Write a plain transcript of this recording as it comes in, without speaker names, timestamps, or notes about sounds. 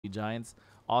Giants,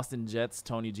 Austin Jets,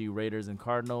 Tony G Raiders and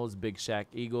Cardinals, Big Shaq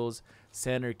Eagles,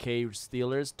 Sander K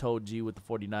Steelers, Toad G with the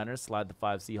 49ers, Slide the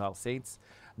 5 Seahawks Saints,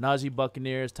 Najee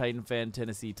Buccaneers, Titan Fan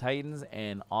Tennessee Titans,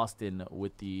 and Austin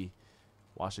with the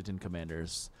Washington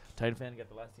Commanders. Titan Fan got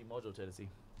the last team Mojo Tennessee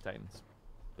Titans.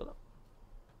 Good luck.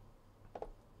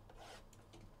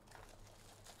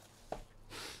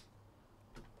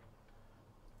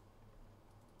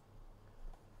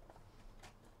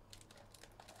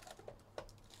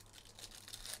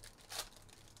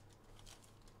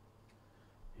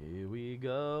 Here we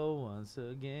go once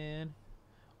again.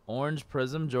 Orange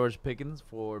Prism, George Pickens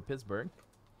for Pittsburgh.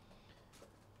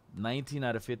 19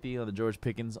 out of 50 on the George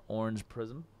Pickens Orange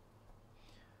Prism.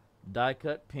 Die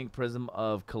cut pink prism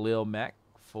of Khalil Mack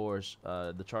for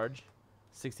the Charge.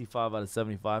 65 out of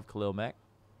 75 Khalil Mack.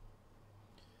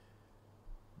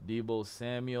 Debo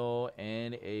Samuel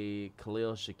and a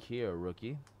Khalil Shakir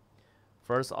rookie.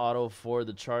 First auto for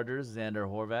the Chargers, Xander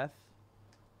Horvath.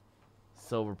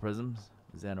 Silver prisms,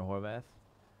 Xander Horvath.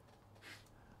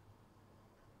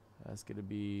 That's going to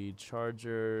be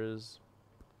Chargers.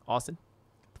 Austin,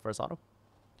 the first auto.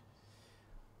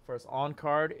 First on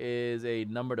card is a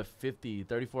number to 50,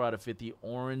 34 out of 50,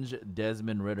 orange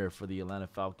Desmond Ridder for the Atlanta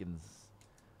Falcons.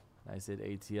 I said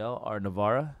ATL. R.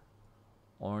 Navarra,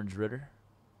 orange Ridder.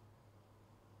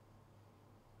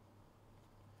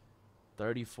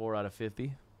 34 out of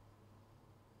 50.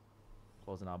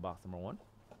 Closing out box number 1.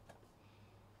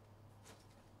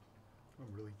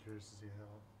 I'm really curious to see how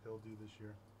he'll do this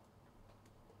year.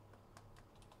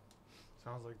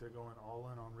 Sounds like they're going all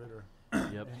in on Ridder.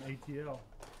 Yep. And ATL.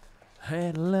 Hey,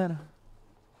 Atlanta.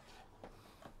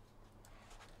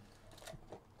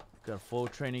 Got a full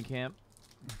training camp.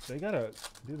 They got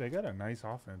a nice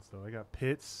offense though. They got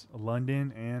Pitts,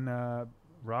 London, and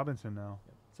Robinson now.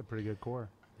 It's a pretty good core.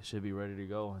 They should be ready to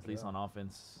go, at least on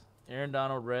offense. Aaron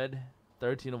Donald, red,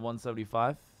 13 of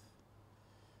 175.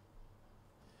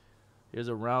 Here's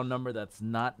a round number that's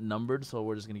not numbered, so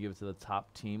we're just going to give it to the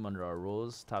top team under our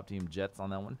rules. Top team Jets on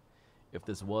that one. If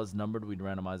this was numbered, we'd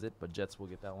randomize it, but Jets will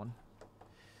get that one.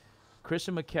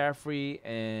 Christian McCaffrey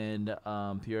and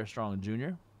Pierre Strong Jr.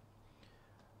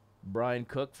 Brian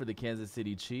Cook for the Kansas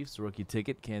City Chiefs. Rookie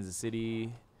ticket, Kansas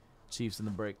City Chiefs in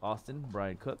the break, Austin.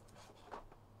 Brian Cook.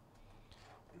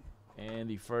 And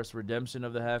the first redemption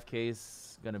of the half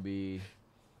case going to be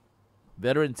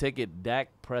veteran ticket, Dak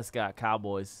Prescott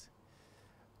Cowboys.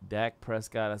 Dak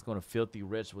Prescott, that's going to Filthy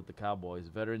Rich with the Cowboys.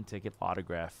 Veteran ticket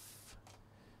autograph.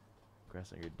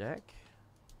 Press on your deck.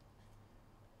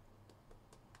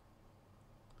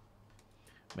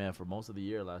 Man, for most of the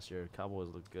year last year, Cowboys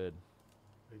looked good.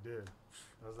 They did,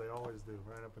 as they always do,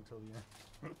 right up until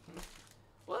the end.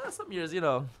 Well, some years, you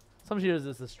know, some years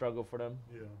it's a struggle for them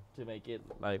to make it.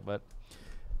 But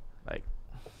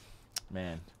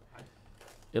man,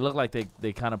 it looked like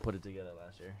they kind of put it together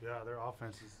last year. Yeah, their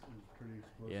offense is pretty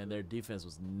explosive. Yeah, and their defense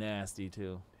was nasty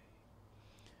too.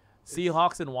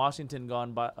 Seahawks and Washington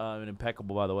gone by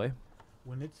impeccable, by the way.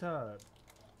 When it's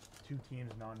two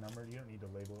teams non-numbered, you don't need to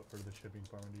label it for the shipping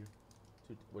farmer, do you?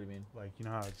 What do you mean? Like, you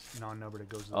know how it's non-numbered, it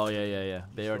goes to Oh, yeah.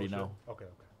 They already know. Okay.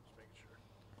 Just making sure.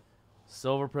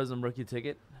 Silver Prism rookie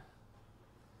ticket.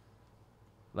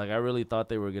 Like, I really thought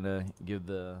they were going to give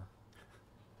the...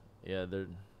 Yeah, they're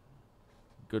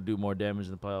going to do more damage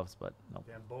in the playoffs, but no.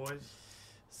 Damn boys.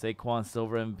 Saquon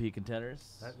Silver MVP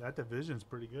contenders. That division's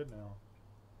pretty good now.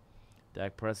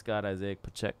 Dak Prescott, Isaac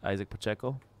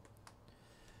Pacheco.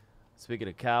 Speaking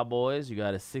of Cowboys, you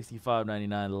got a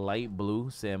 65.99 light blue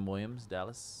Sam Williams,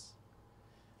 Dallas.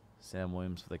 Sam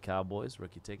Williams for the Cowboys,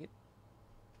 rookie ticket.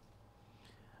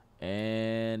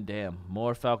 And damn,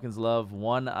 more Falcons love.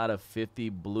 1 out of 50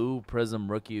 blue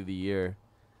prism rookie of the year,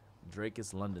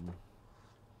 Drakus London.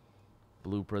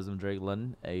 Blue prism Drake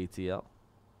London, ATL.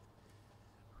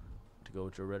 To go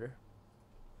with your Ritter.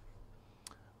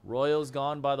 Royals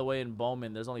gone, by the way, in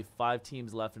Bowman. There's only 5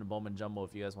 teams left in the Bowman Jumbo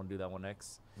if you guys want to do that one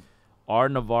next. R.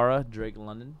 Navarra, Drake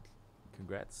London.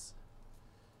 Congrats.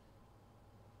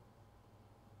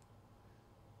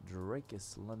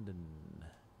 Drakus London.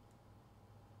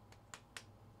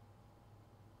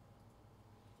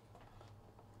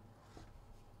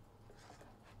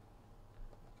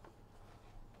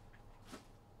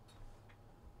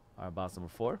 All right, box number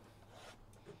 4.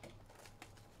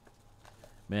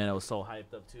 Man, I was so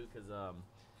hyped up, too, because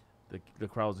the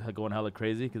crowd was going hella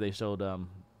crazy because they showed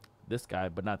this guy,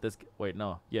 but not this. Wait,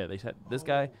 no. Yeah, they had this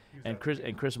guy, and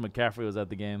Christian McCaffrey was at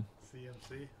the game.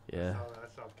 CMC? Yeah. I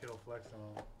saw Kittle flex on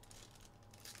him.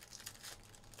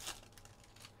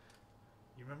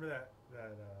 You remember that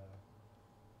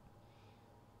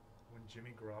when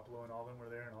Jimmy Garoppolo and all them were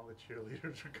there, and all the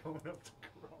cheerleaders were going up to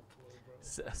Garoppolo,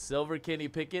 bro. Silver Kenny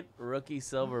Pickett, rookie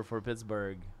silver for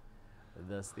Pittsburgh.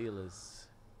 The Steelers.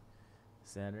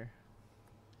 Center.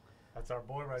 That's our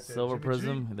boy right there. Silver Jimmy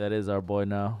Prism. G. That is our boy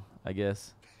now, I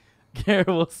guess. Garrett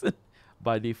Wilson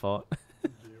by default.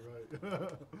 You're right. Don't have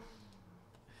a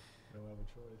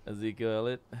choice. Ezekiel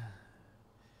Elliott.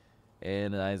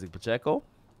 And Isaac Pacheco.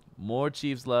 More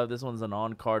Chiefs love. This one's an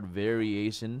on-card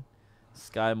variation.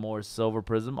 Sky Moore Silver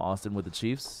Prism. Austin with the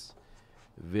Chiefs.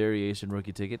 Variation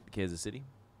rookie ticket. Kansas City.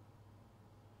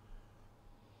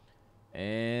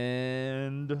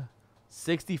 And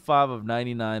 65 of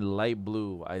 99 light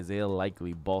blue. Isaiah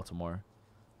Likely, Baltimore.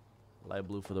 Light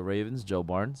blue for the Ravens. Joe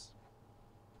Barnes.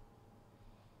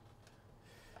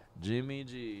 Jimmy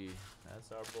G.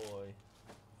 That's our boy.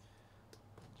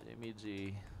 Jimmy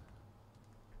G.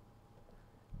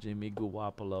 Jimmy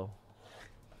Garoppolo.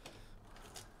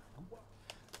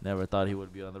 Never thought he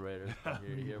would be on the Raiders.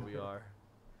 Here we are.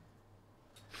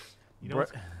 You know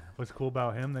what's cool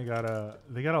about him? They got a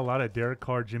lot of Derek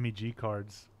Carr, Jimmy G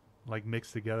cards like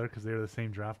mixed together because they're the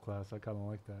same draft class. I kind of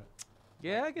like that.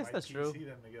 Yeah, I guess that's true. See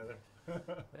them together.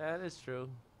 That is true.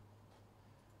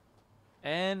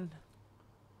 And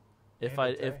if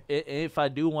And if I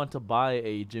do want to buy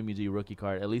a Jimmy G rookie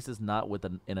card, at least it's not with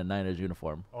in a Niners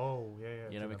uniform. Oh yeah.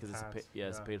 You know, because it's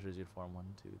it's a Patriots uniform. 1,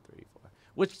 2, 3, 4.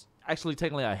 Which actually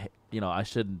technically I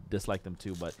shouldn't dislike them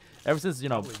too, but ever since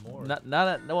now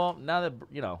that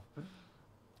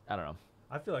I don't know.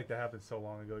 I feel like that happened so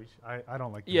long ago. I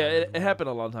don't like. Yeah, it happened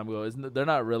a long time ago. They're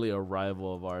not really a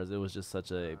rival of ours. It was just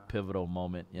such a pivotal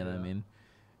moment. You know what I mean?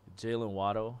 Jalen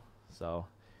Waddle. So.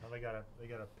 Now they got a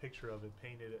picture of it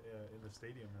painted in the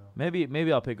stadium now.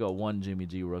 Maybe I'll pick up one Jimmy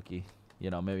G rookie. You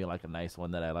know, maybe like a nice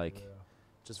one that I like,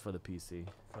 just for the PC.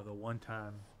 For the one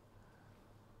time.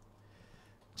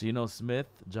 Geno Smith,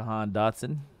 Jahan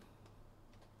Dotson.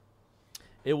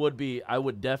 It would be. I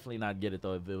would definitely not get it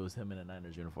though if it was him in a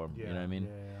Niners uniform. Yeah, you know what I mean?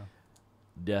 Yeah.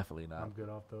 Definitely not. I'm good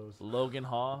off those. Logan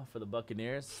Hall for the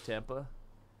Buccaneers, Tampa.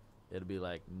 It'll be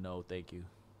like, no, thank you.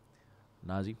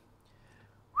 Najee.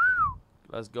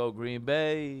 Let's go Green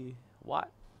Bay.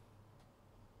 What?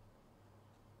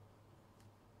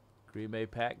 Green Bay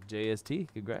Pack, JST.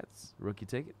 Congrats. Rookie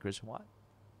ticket, Christian Watt.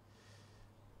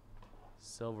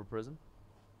 Silver Prism.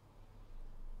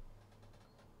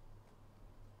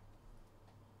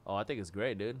 Oh, I think it's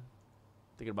great, dude.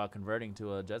 Thinking about converting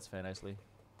to a Jets fan, actually.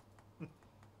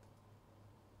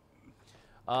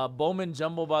 Bowman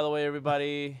Jumbo, by the way,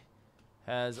 everybody,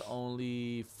 has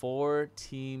only 4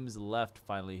 teams left,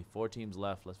 finally. 4 teams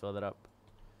left. Let's fill that up.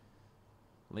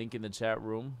 Link in the chat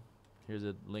room. Here's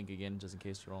a link again, just in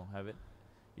case you don't have it.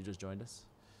 You just joined us.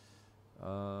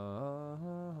 All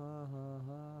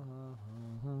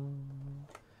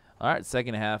right,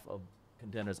 second half of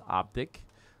Contenders Optic.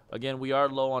 Again, we are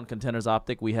low on Contenders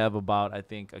Optic. We have about, I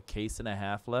think, a case and a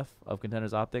half left of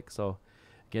Contenders Optic. So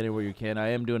get it where you can.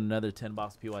 I am doing another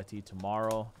 10-box PYT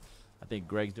tomorrow. I think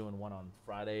Greg's doing one on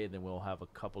Friday. Then we'll have a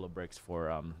couple of breaks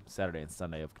for Saturday and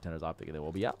Sunday of Contenders Optic, and then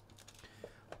we'll be out.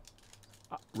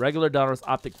 Regular Donruss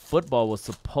Optic football was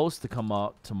supposed to come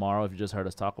out tomorrow, if you just heard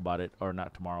us talk about it. Or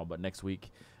not tomorrow, but next week.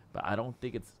 But I don't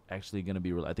think it's actually going to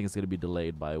be I think it's going to be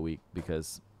delayed by a week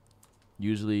because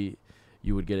usually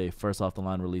you would get a first off the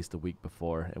line release the week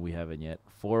before, and we haven't yet.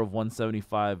 4 of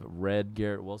 175 red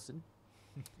Garrett Wilson.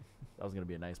 That was going to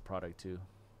be a nice product, too.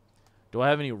 Do I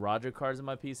have any Roger cards in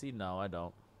my PC? No, I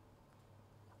don't.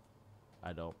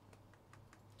 I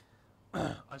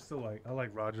like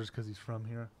Rodgers because he's from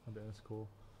here. I bet it's cool.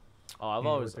 Oh, I've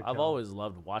always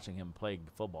loved watching him play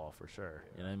football for sure.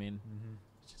 You know what I mean? Mm-hmm.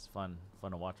 It's just fun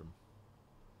to watch him.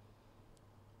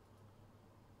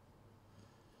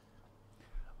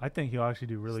 I think he'll actually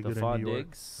do really good in New York.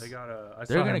 Diggs.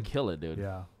 They're gonna kill it, dude.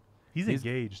 Yeah, he's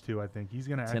engaged too. I think he's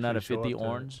gonna 10 out of 50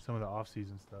 orange. Some of the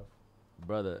off-season stuff.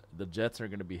 Brother, the Jets are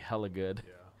gonna be hella good.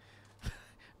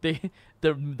 Yeah.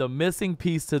 The missing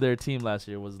piece to their team last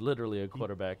year was literally a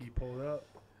quarterback. He pulled up.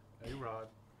 A-Rod.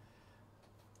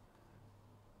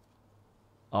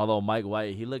 Although Mike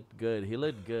White, he looked good. He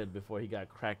looked good before he got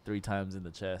cracked 3 times in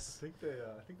the chest. I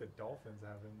think the Dolphins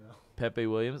have him now. Pepe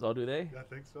Williams. Oh, do they? Yeah, I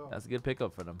think so. That's a good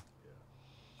pickup for them. Yeah.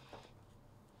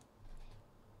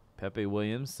 Pepe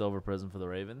Williams, silver prism for the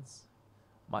Ravens.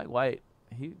 Mike White,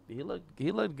 he looked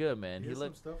good, man. He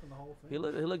looked stuff in the whole thing. He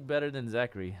looked better than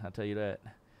Zachary. I'll tell you that.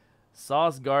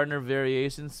 Sauce Gardner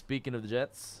variation. Speaking of the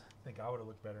Jets, I think I would have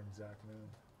looked better than Zach Moon.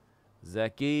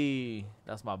 Zachy,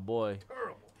 that's my boy.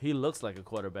 Terrible. He looks like a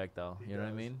quarterback though. You know what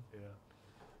I mean? Yeah.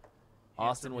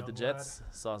 Austin with the Jets.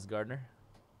 Sauce Gardner.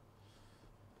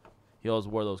 He always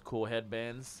wore those cool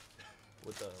headbands.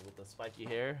 with the spiky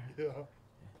hair. Yeah.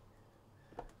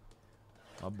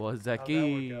 My boy How'd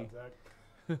Zaki. that work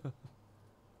out, Zach?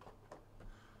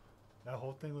 That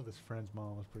whole thing with his friend's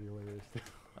mom was pretty hilarious.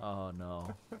 Oh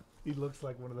no. He looks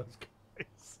like one of those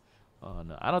guys. Oh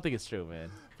no. I don't think it's true,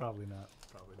 man. Probably not.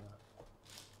 Probably not.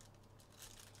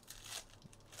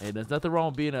 Hey, there's nothing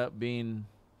wrong with being.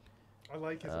 I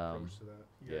like his approach to that.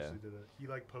 He yeah. actually did it. He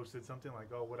like posted something like,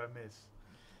 "Oh, what I miss."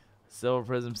 Silver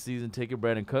Prism season ticket,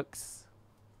 Brandon Cooks.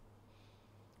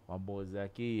 My boy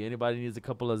Zachy. Anybody needs a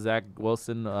couple of Zach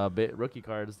Wilson rookie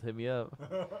cards, hit me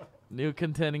up. New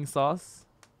contending sauce.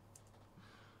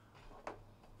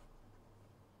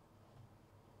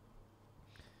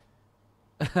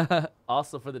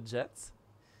 Also for the Jets.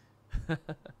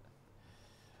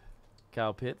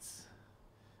 Kyle Pitts.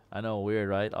 I know, weird,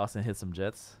 right? Austin hit some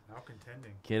Jets. Now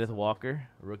contending. Kenneth Walker,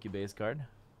 rookie base card.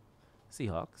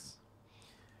 Seahawks.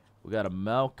 We got a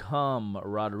Malcolm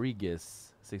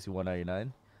Rodriguez,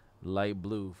 61.99. Light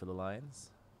blue for the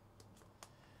Lions.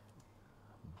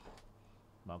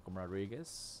 Malcolm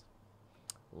Rodriguez.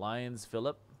 Lions,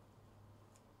 Phillip.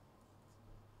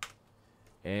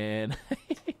 And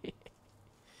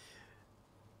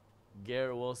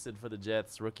Garrett Wilson for the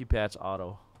Jets. Rookie patch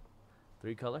auto.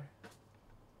 3-color.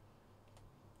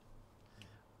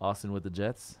 Austin with the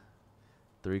Jets.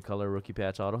 3-color rookie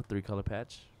patch auto. 3-color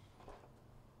patch.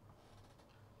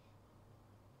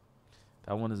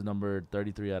 That one is numbered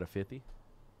 33 out of 50.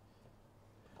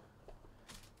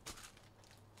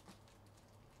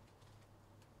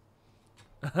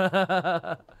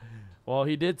 Well,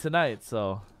 he did tonight,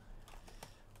 so.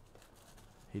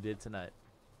 He did tonight.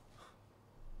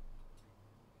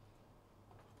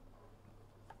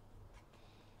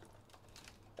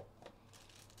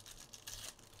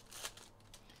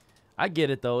 I get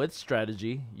it though. It's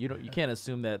strategy. You can't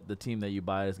assume that the team that you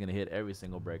buy is gonna hit every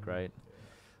single break, right?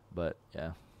 But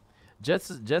yeah, Jets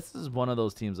is one of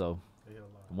those teams though.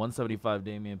 175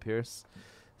 Damian Pierce,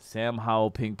 Sam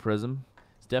Howell pink prism.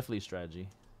 It's definitely strategy.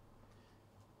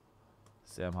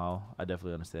 Sam Howell, I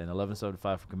definitely understand.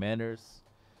 1175 for Commanders.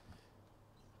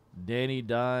 Danny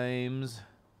Dimes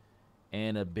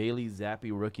and a Bailey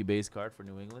Zappi rookie base card for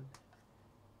New England.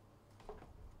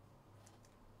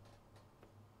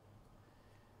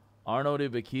 Arnold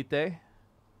Ibikite,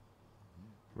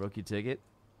 rookie ticket,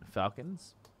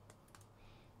 Falcons.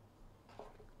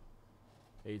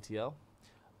 ATL.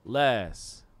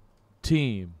 Last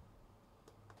team,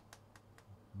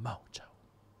 Mojo.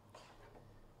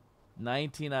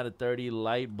 19 out of 30,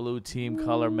 light blue team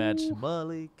color match,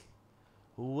 Malik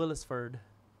Willisford.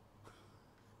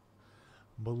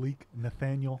 Malik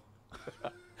Nathaniel.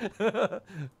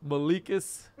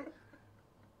 Malikus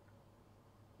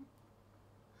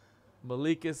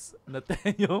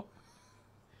Nathaniel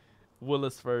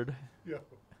Willisford. Yo, I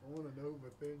want to know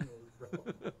Nathaniel,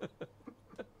 bro.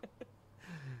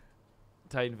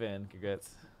 Titan fan,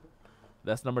 congrats.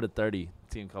 That's number to 30,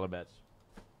 team color match.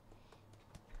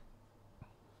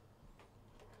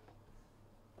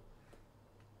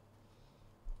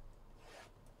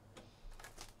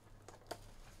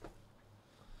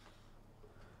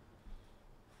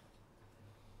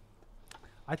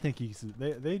 I think he's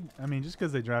they. I mean, just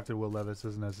because they drafted Will Levis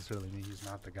doesn't necessarily mean he's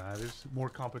not the guy. There's more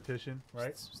competition, right?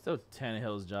 It's still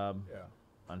Tannehill's job. Yeah.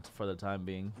 For the time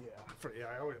being. Yeah.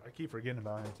 I keep forgetting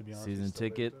about him, to be honest. Season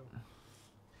ticket.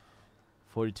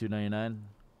 $42.99.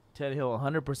 Tannehill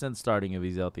 100% starting if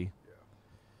he's healthy. Yeah.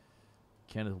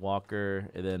 Kenneth Walker,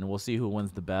 and then we'll see who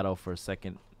wins the battle for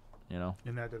second. In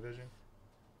that division.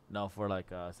 No, for like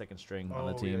second string on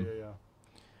the team. Yeah.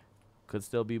 Could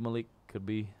still be Malik. Could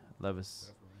be Levis.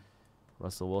 Definitely.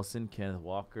 Russell Wilson, Kenneth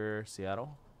Walker,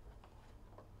 Seattle.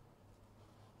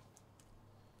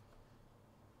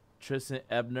 Tristan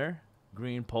Ebner,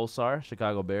 green Pulsar,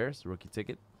 Chicago Bears, rookie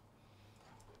ticket.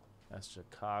 That's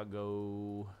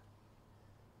Chicago.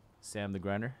 Sam the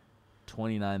Grinder,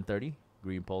 29.30,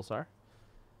 green Pulsar.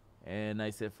 And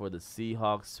nice hit for the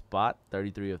Seahawks spot,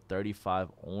 33 of 35,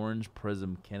 orange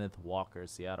prism, Kenneth Walker,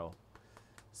 Seattle.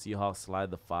 Seahawks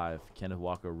slide the 5. Kenneth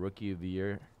Walker, rookie of the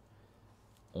year,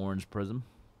 orange prism.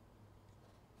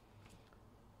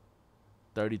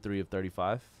 33 of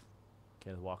 35,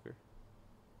 Kenneth Walker.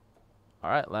 All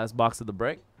right, last box of the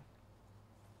break.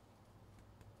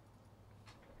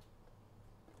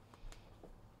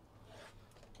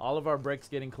 All of our breaks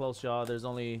getting close, y'all. There's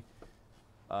only,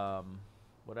 what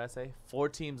did I say? 4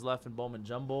 teams left in Bowman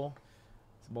Jumbo.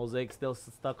 Mosaic still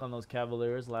stuck on those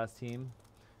Cavaliers, last team.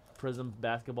 Prism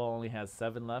Basketball only has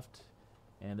 7 left.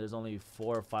 And there's only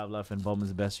 4 or 5 left in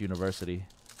Bowman's Best University.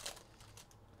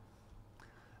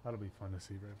 That'll be fun to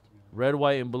see, Riff. Red,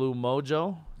 white, and blue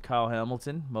Mojo. Kyle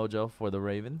Hamilton, Mojo for the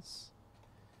Ravens.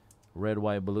 Red,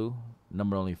 white, blue.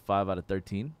 Number only 5 out of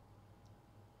 13.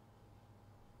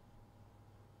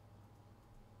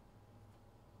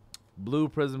 Blue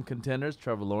Prism Contenders,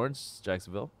 Trevor Lawrence,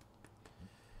 Jacksonville.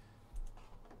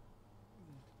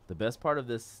 The best part of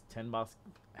this 10-box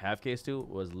half case too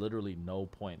was literally no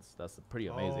points. That's pretty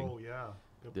amazing. Oh yeah,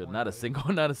 good Dude, point, not a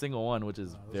right? single one, which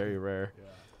is very rare. Yeah.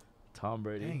 Tom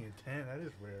Brady. Dang it, 10. That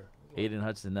is rare. Aiden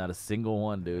Hutchinson, not a single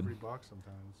one, dude. Every box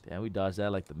sometimes. Damn, we dodged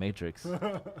that like the Matrix.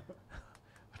 I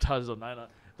dodged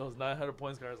those 900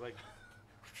 points cards like.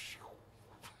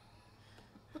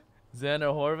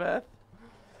 Xander Horvath.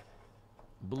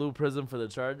 Blue Prism for the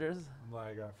Chargers. I'm glad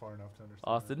I got far enough to understand.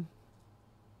 Austin.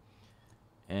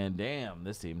 And damn,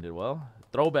 this team did well.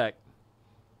 Throwback.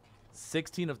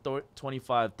 16 of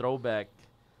 25 throwback.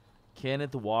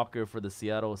 Kenneth Walker for the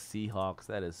Seattle Seahawks.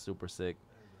 That is super sick.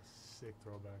 That is a sick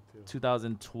throwback, too.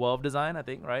 2012 design, I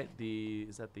think, right?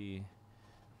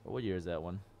 What year is that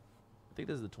one? I think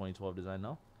this is the 2012 design,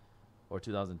 no? Or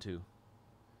 2002? Okay.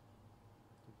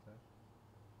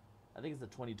 I think it's the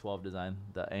 2012 design,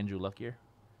 the Andrew Luck year.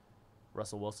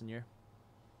 Russell Wilson year.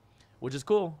 Which is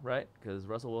cool, right? Because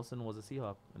Russell Wilson was a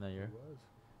Seahawk in that year.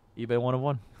 He eBay 1 of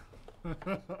 1. was.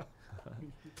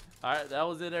 All right, that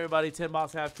was it, everybody.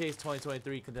 10-box half case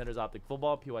 2023 Contenders Optic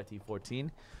Football, PYT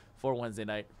 14 for Wednesday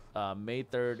night, May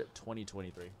 3rd,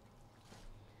 2023.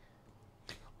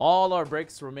 All our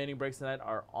remaining breaks tonight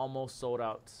are almost sold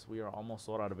out. We are almost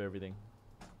sold out of everything.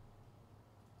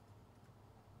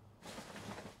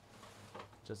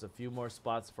 Just a few more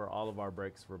spots for all of our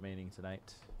breaks remaining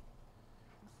tonight.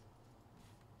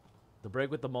 The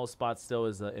break with the most spots still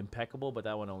is Impeccable, but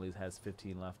that one only has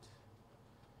 15 left.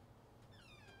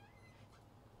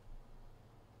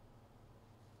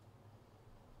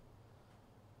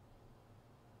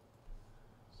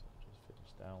 So just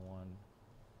finish that one.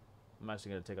 I'm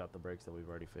actually going to take out the breaks that we've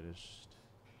already finished.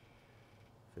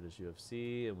 Finish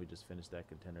UFC, and we just finished that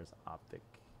Contenders Optic.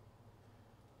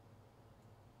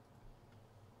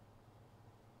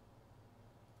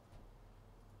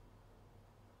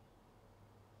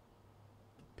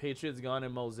 Patriots gone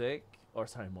in Mosaic.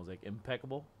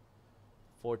 Impeccable.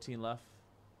 14 left.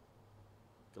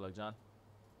 Good luck, John.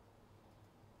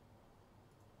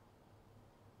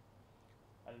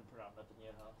 I didn't print out nothing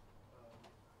yet, huh?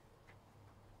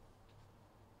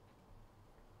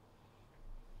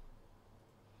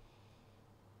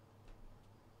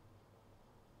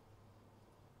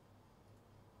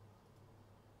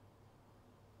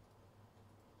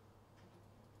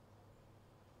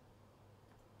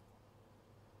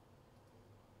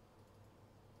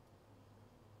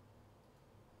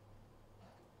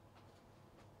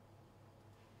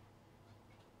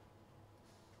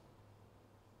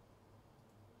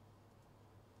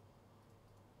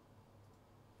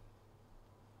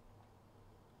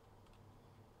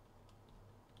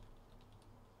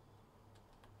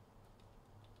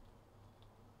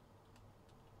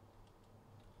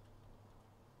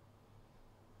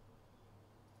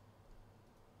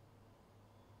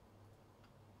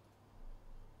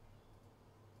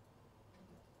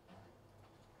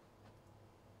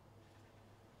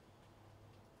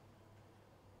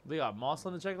 They got Moss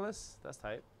on the checklist? That's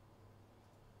tight.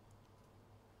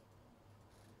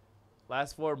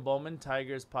 Last 4, Bowman,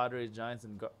 Tigers, Padres, Giants,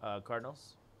 and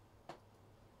Cardinals.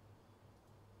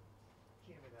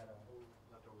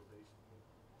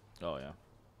 Oh, yeah.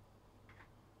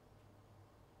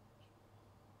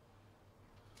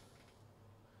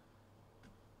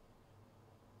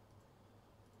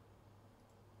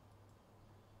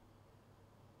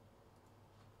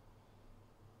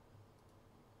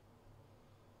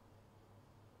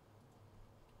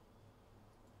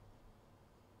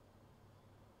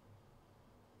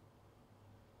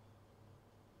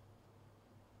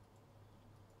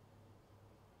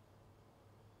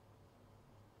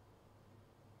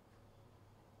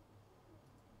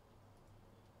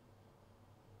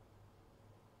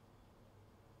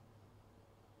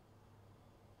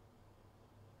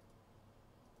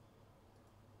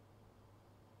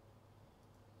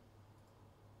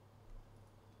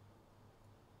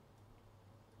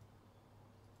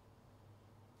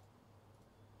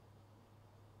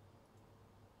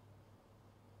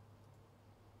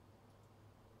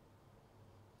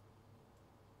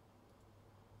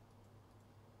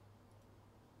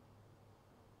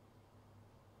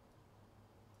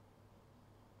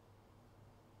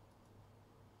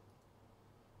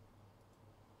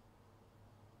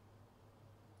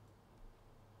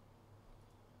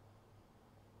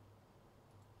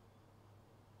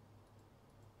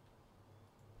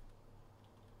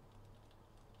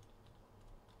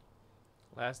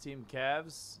 Last team,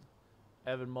 Cavs.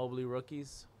 Evan Mobley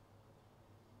rookies.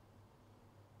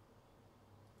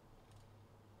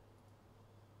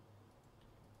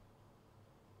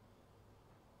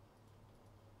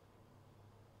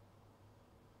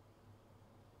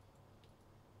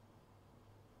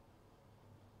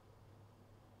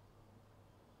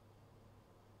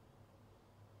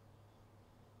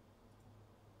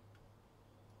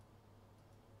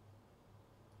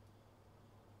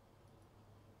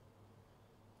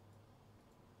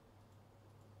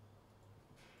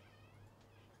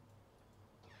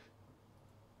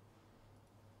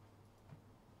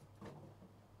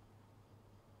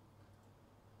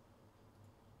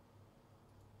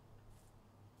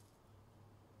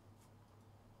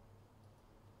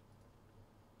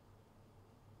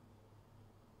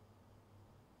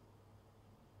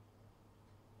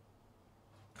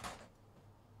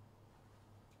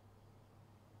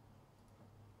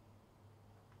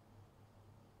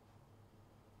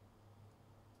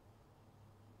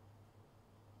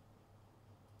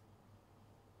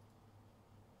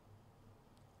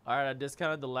 All right, I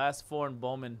discounted the last 4 in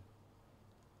Bowman.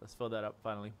 Let's fill that up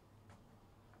finally.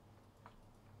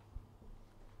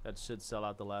 That should sell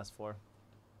out the last 4.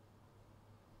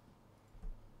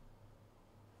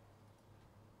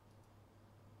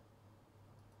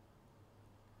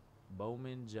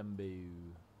 Bowman Jumbo.